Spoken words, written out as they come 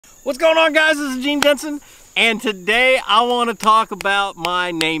What's going on, guys? This is Gene Jensen, and today I want to talk about my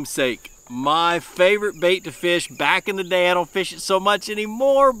namesake, my favorite bait to fish. Back in the day, I don't fish it so much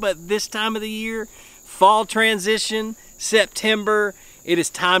anymore, but this time of the year, fall transition, September, it is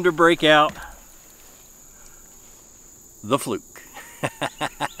time to break out the Fluke.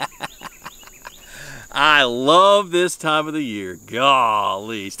 I love this time of the year.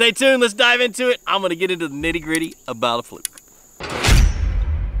 Golly. Stay tuned. Let's dive into it. I'm going to get into the nitty-gritty about a fluke.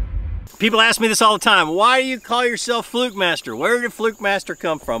 People ask me this all the time. Why do you call yourself Fluke Master? Where did Fluke Master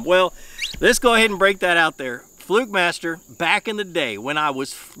come from? Well, let's go ahead and break that out there. Fluke Master, back in the day when I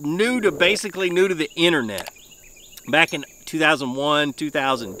was basically new to the internet, back in 2001,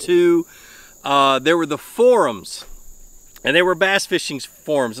 2002, there were the forums. And they were bass fishing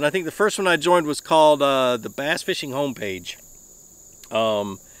forums, and I think the first one I joined was called the Bass Fishing Homepage.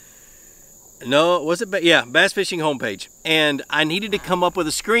 No, was it? Yeah, Bass Fishing Homepage. And I needed to come up with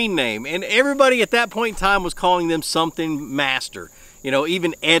a screen name, and everybody at that point in time was calling them something Master. You know,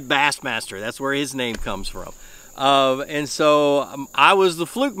 even Ed Bassmaster. That's where his name comes from. And so I was the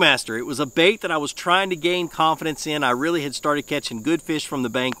Fluke Master. It was a bait that I was trying to gain confidence in. I really had started catching good fish from the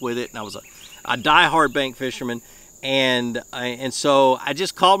bank with it, and I was a die-hard bank fisherman. And so I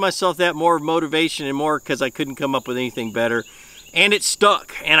just called myself that, more of motivation and more because I couldn't come up with anything better. And it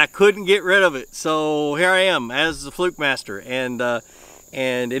stuck, and I couldn't get rid of it. So here I am as the Fluke Master, and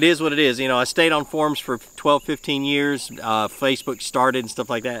it is what it is. You know, I stayed on forums for 12, 15 years. Facebook started and stuff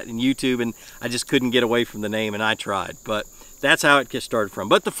like that, and YouTube, and I just couldn't get away from the name, and I tried. But that's how it gets started from.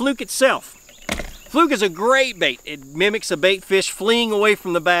 But the fluke itself. Fluke is a great bait. It mimics a bait fish fleeing away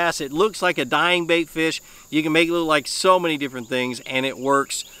from the bass. It looks like a dying bait fish. You can make it look like so many different things, and it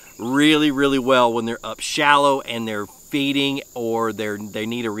works really, really well when they're up shallow and they're feeding, or they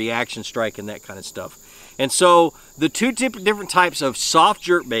need a reaction strike and that kind of stuff. And so the two different types of soft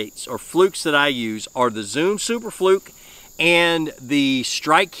jerk baits or flukes that I use are the Zoom Super Fluke and the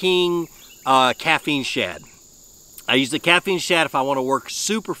Strike King Caffeine Shad. I use the Caffeine Shad if I want to work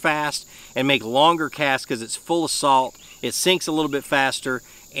super fast and make longer casts because it's full of salt. It sinks a little bit faster,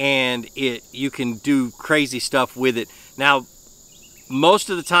 and you can do crazy stuff with it. Now, most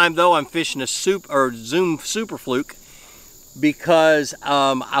of the time though, I'm fishing a Zoom Super Fluke because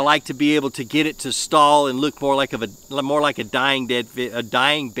I like to be able to get it to stall and look more like a dying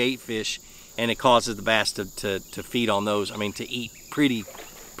bait fish, and it causes the bass to feed on those. I mean, to eat pretty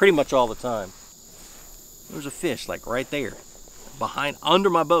much all the time. There's a fish like right there under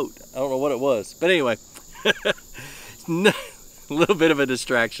my boat. I don't know what it was, but anyway, a little bit of a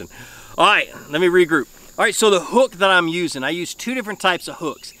distraction. All right, let me regroup. All right, so the hook that I'm using, I use two different types of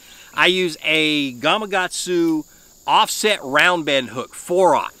hooks. I use a Gamakatsu offset round bend hook,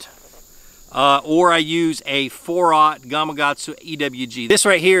 4/0, or I use a 4/0 Gamakatsu EWG. This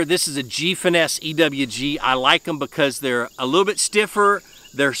right here, this is a G-Finesse EWG. I like them because they're a little bit stiffer.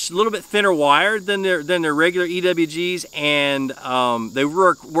 They're a little bit thinner wired than their regular EWGs, and they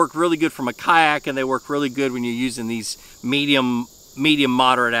work really good from a kayak, and they work really good when you're using these medium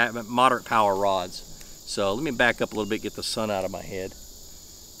moderate power rods. So let me back up a little bit, get the sun out of my head.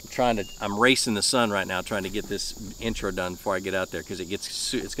 I'm racing the sun right now, trying to get this intro done before I get out there because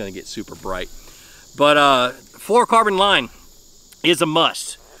it's going to get super bright. But fluorocarbon line is a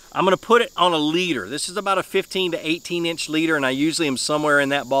must. I'm going to put it on a leader. This is about a 15 to 18 inch leader, and I usually am somewhere in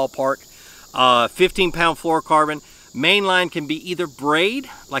that ballpark. 15-pound fluorocarbon. Main line can be either braid,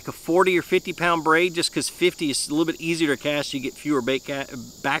 like a 40 or 50-pound braid, just because 50 is a little bit easier to cast. You get fewer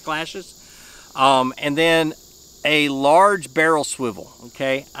backlashes. And then a large barrel swivel,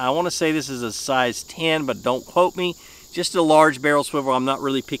 okay? I want to say this is a size 10, but don't quote me. Just a large barrel swivel. I'm not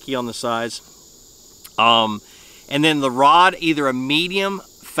really picky on the size. And then the rod, either a medium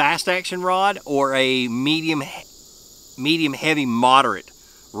fast action rod or a medium heavy moderate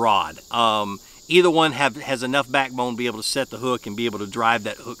rod. Either one has enough backbone to be able to set the hook and be able to drive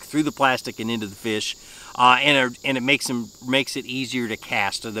that hook through the plastic and into the fish, and it makes it easier to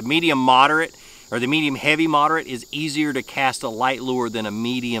cast. So the medium moderate or the medium heavy moderate is easier to cast a light lure than a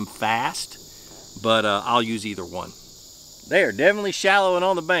medium fast, but I'll use either one. They are definitely shallow and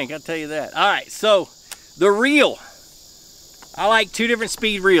on the bank, I'll tell you that. All right, so the reel. I like two different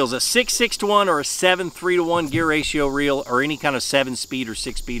speed reels, a 6.6 to 1 or a 7.3 to 1 gear ratio reel, or any kind of 7-speed or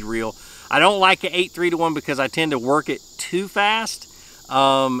 6-speed reel. I don't like an 8.3 to 1 because I tend to work it too fast,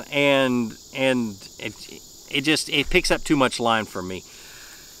 and it picks up too much line for me.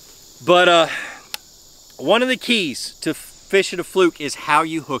 But one of the keys to fishing a fluke is how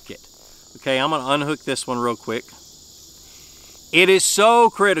you hook it. Okay, I'm gonna unhook this one real quick. It is so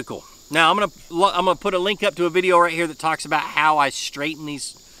critical. Now I'm gonna put a link up to a video right here that talks about how I straighten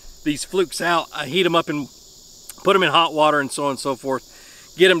these these flukes out, I heat them up and put them in hot water and so on and so forth.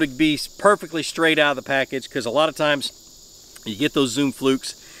 Get them to be perfectly straight out of the package, because a lot of times you get those Zoom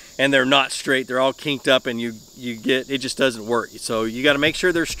flukes and they're not straight. They're all kinked up and you get, it just doesn't work. So you got to make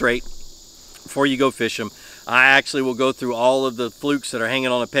sure they're straight before you go fish them. I actually will go through all of the flukes that are hanging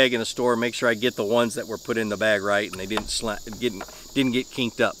on a peg in the store and make sure I get the ones that were put in the bag right and they didn't get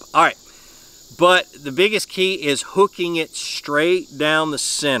kinked up. All right, but the biggest key is hooking it straight down the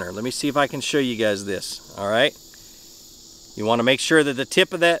center. Let me see if I can show you guys this. All right, you want to make sure that the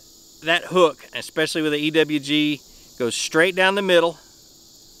tip of that hook, especially with the EWG, goes straight down the middle.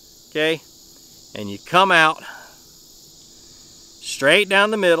 Okay, and you come out straight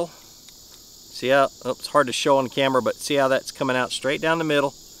down the middle. See how, oh, it's hard to show on camera, but see how that's coming out straight down the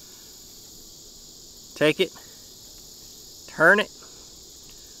middle. Take it, turn it.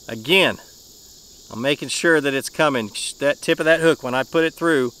 Again, I'm making sure that it's coming, that tip of that hook, when I put it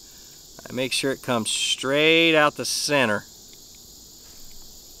through, I make sure it comes straight out the center.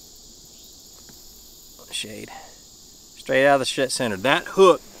 Shade. Straight out of the center. That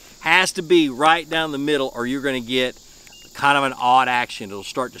hook has to be right down the middle or you're going to get kind of an odd action. It'll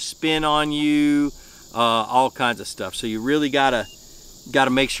start to spin on you, all kinds of stuff. So you really gotta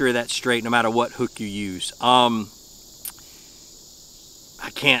make sure that's straight no matter what hook you use. I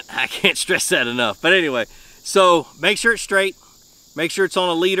can't stress that enough. But anyway, so make sure it's straight, make sure it's on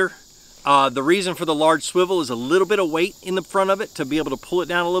a leader. The reason for the large swivel is a little bit of weight in the front of it to be able to pull it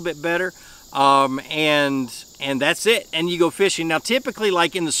down a little bit better. And that's it, and you go fishing. Now typically,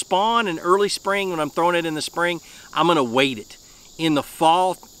 like in the spawn and early spring, when I'm throwing it in the spring, I'm gonna weight it. In the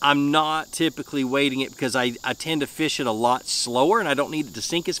fall, I'm not typically weighting it because I tend to fish it a lot slower and I don't need it to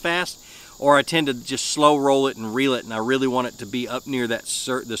sink as fast, or I tend to just slow roll it and reel it, and I really want it to be up near that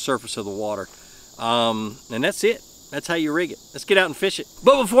the surface of the water. And that's it. That's how you rig it. Let's get out and fish it.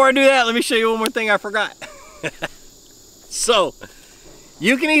 But before I do that, let me show you one more thing I forgot. So,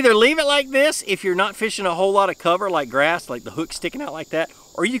 you can either leave it like this if you're not fishing a whole lot of cover like grass, like the hook sticking out like that,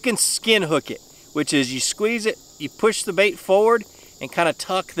 or you can skin hook it, which is you squeeze it, you push the bait forward and kind of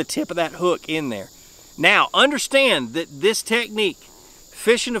tuck the tip of that hook in there. Now, understand that this technique,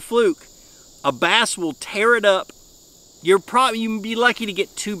 fishing a fluke, a bass will tear it up. You can be lucky to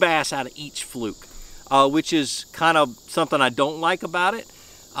get 2 bass out of each fluke, which is kind of something I don't like about it.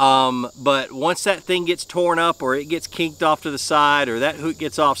 But once that thing gets torn up or it gets kinked off to the side or that hook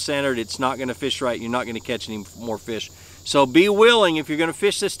gets off centered, it's not going to fish right. You're not going to catch any more fish. So be willing, if you're going to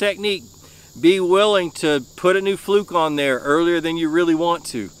fish this technique, be willing to put a new fluke on there earlier than you really want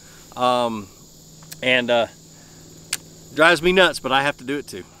to. Drives me nuts, but I have to do it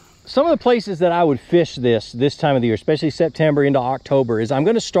too. Some of the places that I would fish this time of the year, especially September into October, is I'm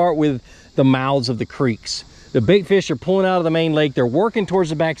going to start with the mouths of the creeks. The bait fish are pulling out of the main lake. They're working towards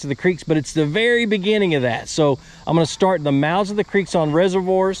the backs of the creeks, but it's the very beginning of that. So I'm going to start the mouths of the creeks on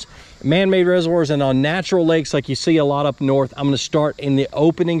reservoirs, man-made reservoirs, and on natural lakes like you see a lot up north. I'm going to start in the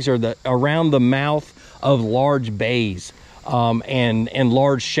openings or around the mouth of large bays and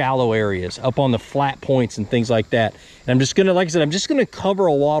large shallow areas up on the flat points and things like that. And I'm just going to, like I said, I'm just going to cover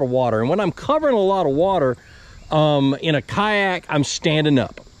a lot of water. And when I'm covering a lot of water in a kayak, I'm standing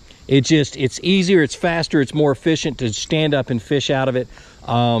up. It's easier, it's faster, it's more efficient to stand up and fish out of it.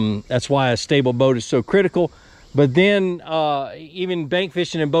 That's why a stable boat is so critical. But then even bank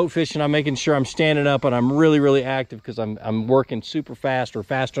fishing and boat fishing, I'm making sure I'm standing up and I'm really, really active because I'm working super fast or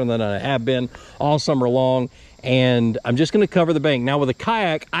faster than I have been all summer long. And I'm just going to cover the bank. Now with a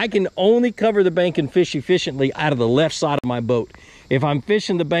kayak, I can only cover the bank and fish efficiently out of the left side of my boat. If I'm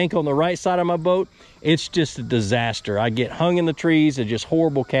fishing the bank on the right side of my boat, it's just a disaster. I get hung in the trees and just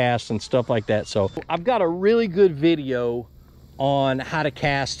horrible casts and stuff like that. So I've got a really good video on how to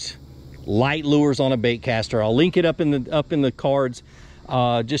cast light lures on a bait caster. I'll link it up in the cards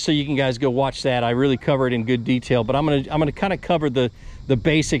just so you can guys go watch that. I really cover it in good detail, but I'm gonna kind of cover the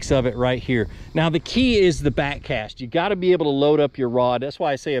basics of it right here. Now the key is the back cast. You got to be able to load up your rod. That's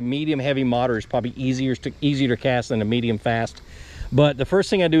why I say a medium heavy modder is probably easier to cast than a medium fast. But the first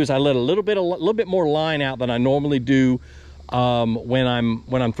thing I do is I let a little bit more line out than I normally do when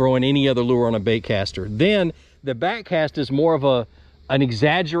I'm throwing any other lure on a bait caster. Then the back cast is more of an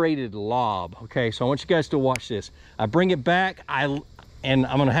exaggerated lob. Okay, so I want you guys to watch this. I bring it back, and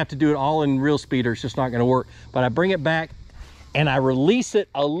I'm gonna have to do it all in reel speed or it's just not gonna work. But I bring it back and I release it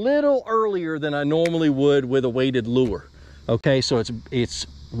a little earlier than I normally would with a weighted lure. Okay, so it's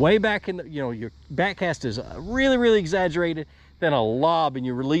way back in the, your back cast is really, really exaggerated. Then a lob and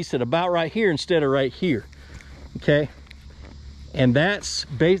you release it about right here instead of right here. Okay, and that's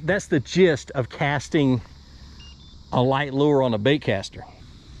the gist of casting a light lure on a bait caster.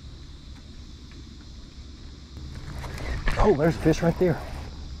 Oh, there's a fish right there.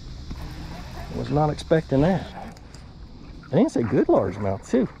 Was not expecting that. And it's a good largemouth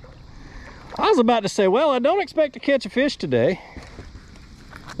too. I was about to say, well, I don't expect to catch a fish today.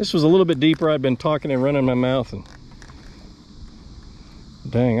 This was a little bit deeper. I'd been talking and running my mouth and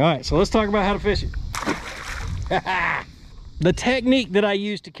dang. All right, so let's talk about how to fish it. The technique that I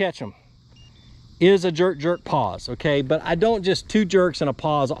use to catch them is a jerk pause, okay? But I don't just 2 jerks and a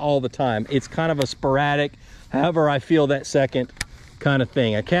pause all the time. It's kind of a sporadic, however I feel that second kind of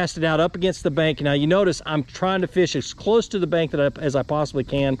thing. I cast it out up against the bank. Now you notice I'm trying to fish as close to the bank as I possibly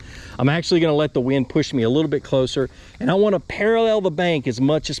can. I'm actually going to let the wind push me a little bit closer, and I want to parallel the bank as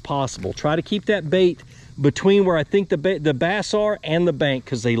much as possible. Try to keep that bait between where I think the bass are and the bank,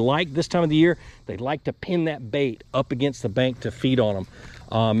 because they like, this time of the year, they like to pin that bait up against the bank to feed on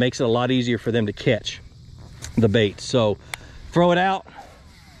them. Makes it a lot easier for them to catch the bait. So throw it out.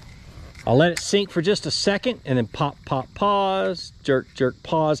 I'll let it sink for just a second, and then pop, pop, pause, jerk, jerk,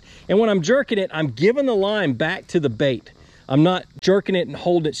 pause. And when I'm jerking it, I'm giving the line back to the bait. I'm not jerking it and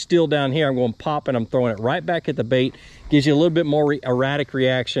holding it still down here. I'm going pop and I'm throwing it right back at the bait. Gives you a little bit more erratic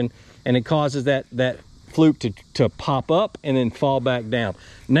reaction, and it causes that fluke to pop up and then fall back down.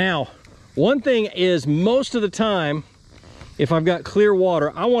 Now, one thing is, most of the time, if I've got clear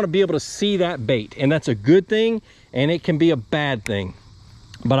water, I want to be able to see that bait, and that's a good thing, and it can be a bad thing.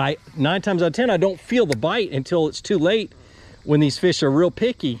 But 9 times out of 10, I don't feel the bite until it's too late when these fish are real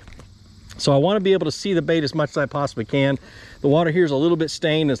picky. So I want to be able to see the bait as much as I possibly can. The water here is a little bit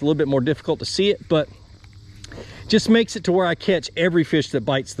stained. It's a little bit more difficult to see it, but just makes it to where I catch every fish that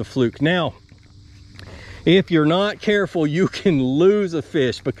bites the fluke. Now, if you're not careful, you can lose a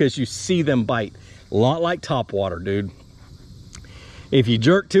fish because you see them bite. A lot like topwater, dude. If you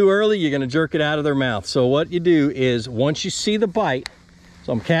jerk too early, you're going to jerk it out of their mouth. So what you do is, once you see the bite,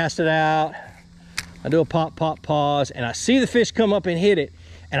 so I'm casting it out, I do a pop, pop, pause, and I see the fish come up and hit it,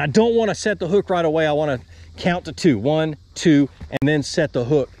 and I don't want to set the hook right away. I want to count to 2. 1, 2, and then set the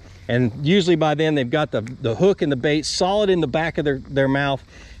hook. And usually by then they've got the hook and the bait solid in the back of their mouth,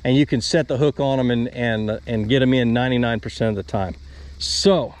 and you can set the hook on them and get them in 99% of the time.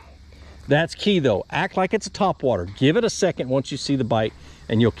 So that's key though. Act like it's a topwater. Give it a second once you see the bite,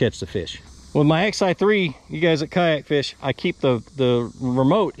 and you'll catch the fish. With my XI3, you guys at Kayak Fish, I keep the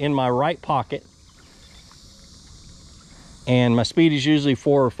remote in my right pocket, and my speed is usually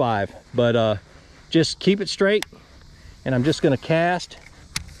 4 or 5, but just keep it straight, and I'm just going to cast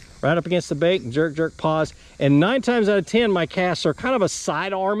right up against the bait and jerk, jerk, pause. And 9 times out of 10, my casts are kind of a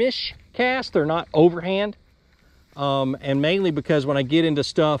sidearm-ish cast. They're not overhand, and mainly because when I get into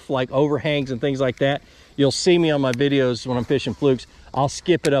stuff like overhangs and things like that, you'll see me on my videos when I'm fishing flukes, I'll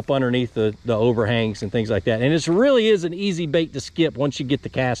skip it up underneath the overhangs and things like that. And it really is an easy bait to skip once you get the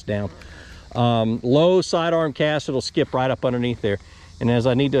cast down. Low sidearm cast, it'll skip right up underneath there. And as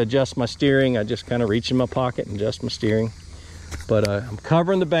I need to adjust my steering, I just kind of reach in my pocket and adjust my steering. But I'm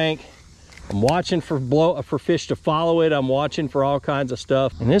covering the bank. I'm watching for fish to follow it. I'm watching for all kinds of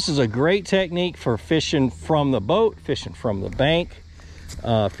stuff. And this is a great technique for fishing from the boat, fishing from the bank,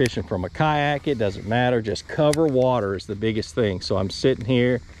 fishing from a kayak. It doesn't matter. Just cover water is the biggest thing. So I'm sitting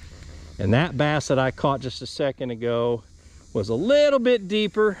here, and that bass that I caught just a second ago was a little bit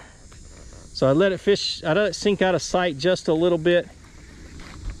deeper. So I let it sink out of sight just a little bit,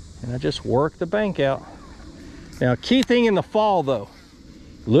 and I just work the bank out. Now, key thing in the fall though,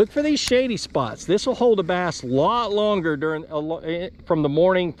 look for these shady spots. This will hold a bass a lot longer from the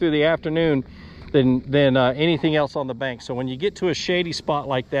morning through the afternoon than anything else on the bank. So when you get to a shady spot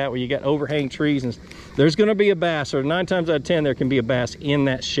like that where you got overhang trees, and there's going to be a bass, or 9 times out of 10 there can be a bass in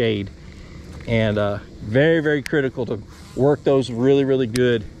that shade. And very, very critical to work those really, really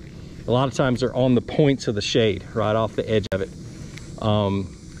good. A lot of times they're on the points of the shade, right off the edge of it,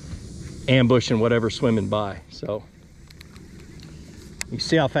 ambushing whatever's swimming by. So you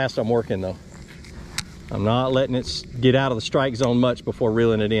see how fast I'm working though. I'm not letting it get out of the strike zone much before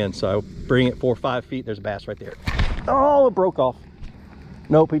reeling it in. So I bring it 4 or 5 feet. There's a bass right there. Oh, it broke off.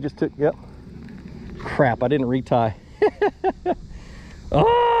 Nope, he just took, yep. Crap, I didn't retie.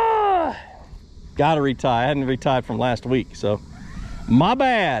 Oh, gotta retie. I hadn't retied from last week, so my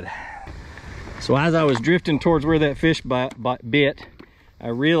bad. So as I was drifting towards where that fish bit, I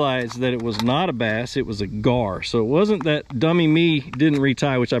realized that it was not a bass, it was a gar. So it wasn't that dummy me didn't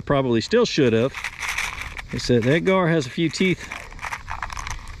retie, which I probably still should have. They said that gar has a few teeth,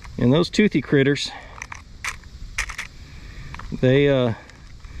 and those toothy critters, they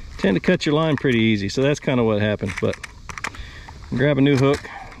tend to cut your line pretty easy. So that's kind of what happened. But grab a new hook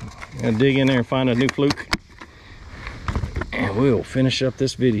and dig in there and find a new fluke, and we'll finish up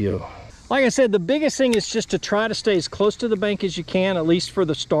this video. Like I said, the biggest thing is just to try to stay as close to the bank as you can, at least for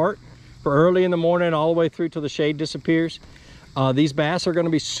the start, for early in the morning, all the way through till the shade disappears. These bass are going to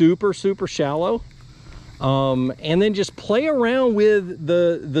be super, super shallow. And then just play around with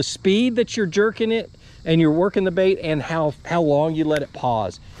the speed that you're jerking it and you're working the bait, and how long you let it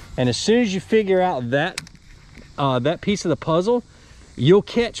pause. And as soon as you figure out that piece of the puzzle, you'll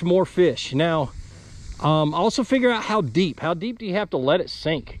catch more fish. Now, also figure out how deep do you have to let it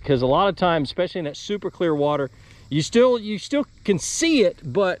sink, because a lot of times, especially in that super clear water, you still can see it,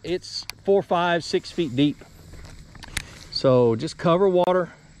 but it's 4, 5, 6 feet deep. So just cover water,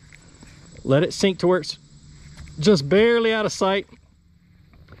 let it sink to where it's just barely out of sight,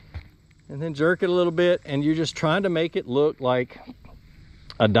 and then jerk it a little bit, and you're just trying to make it look like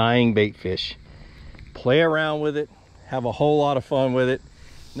a dying bait fish. Play around with it, have a whole lot of fun with it.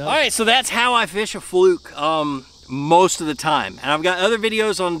 All right, so that's how I fish a fluke most of the time. And I've got other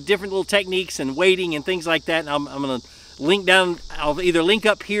videos on different little techniques and weighting and things like that. And I'm gonna link down, I'll either link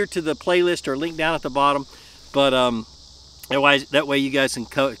up here to the playlist or link down at the bottom. But that way you guys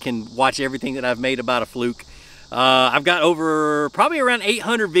can watch everything that I've made about a fluke. I've got probably around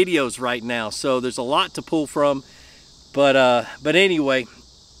 800 videos right now, so there's a lot to pull from. But anyway,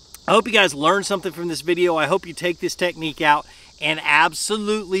 I hope you guys learned something from this video. I hope you take this technique out and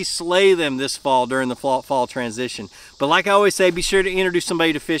absolutely slay them this fall during the fall transition. But like I always say, be sure to introduce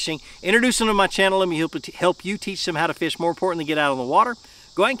somebody to fishing. Introduce them to my channel. Let me help you teach them how to fish. More importantly, get out on the water,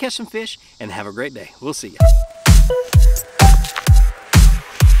 go out and catch some fish, and have a great day. We'll see you.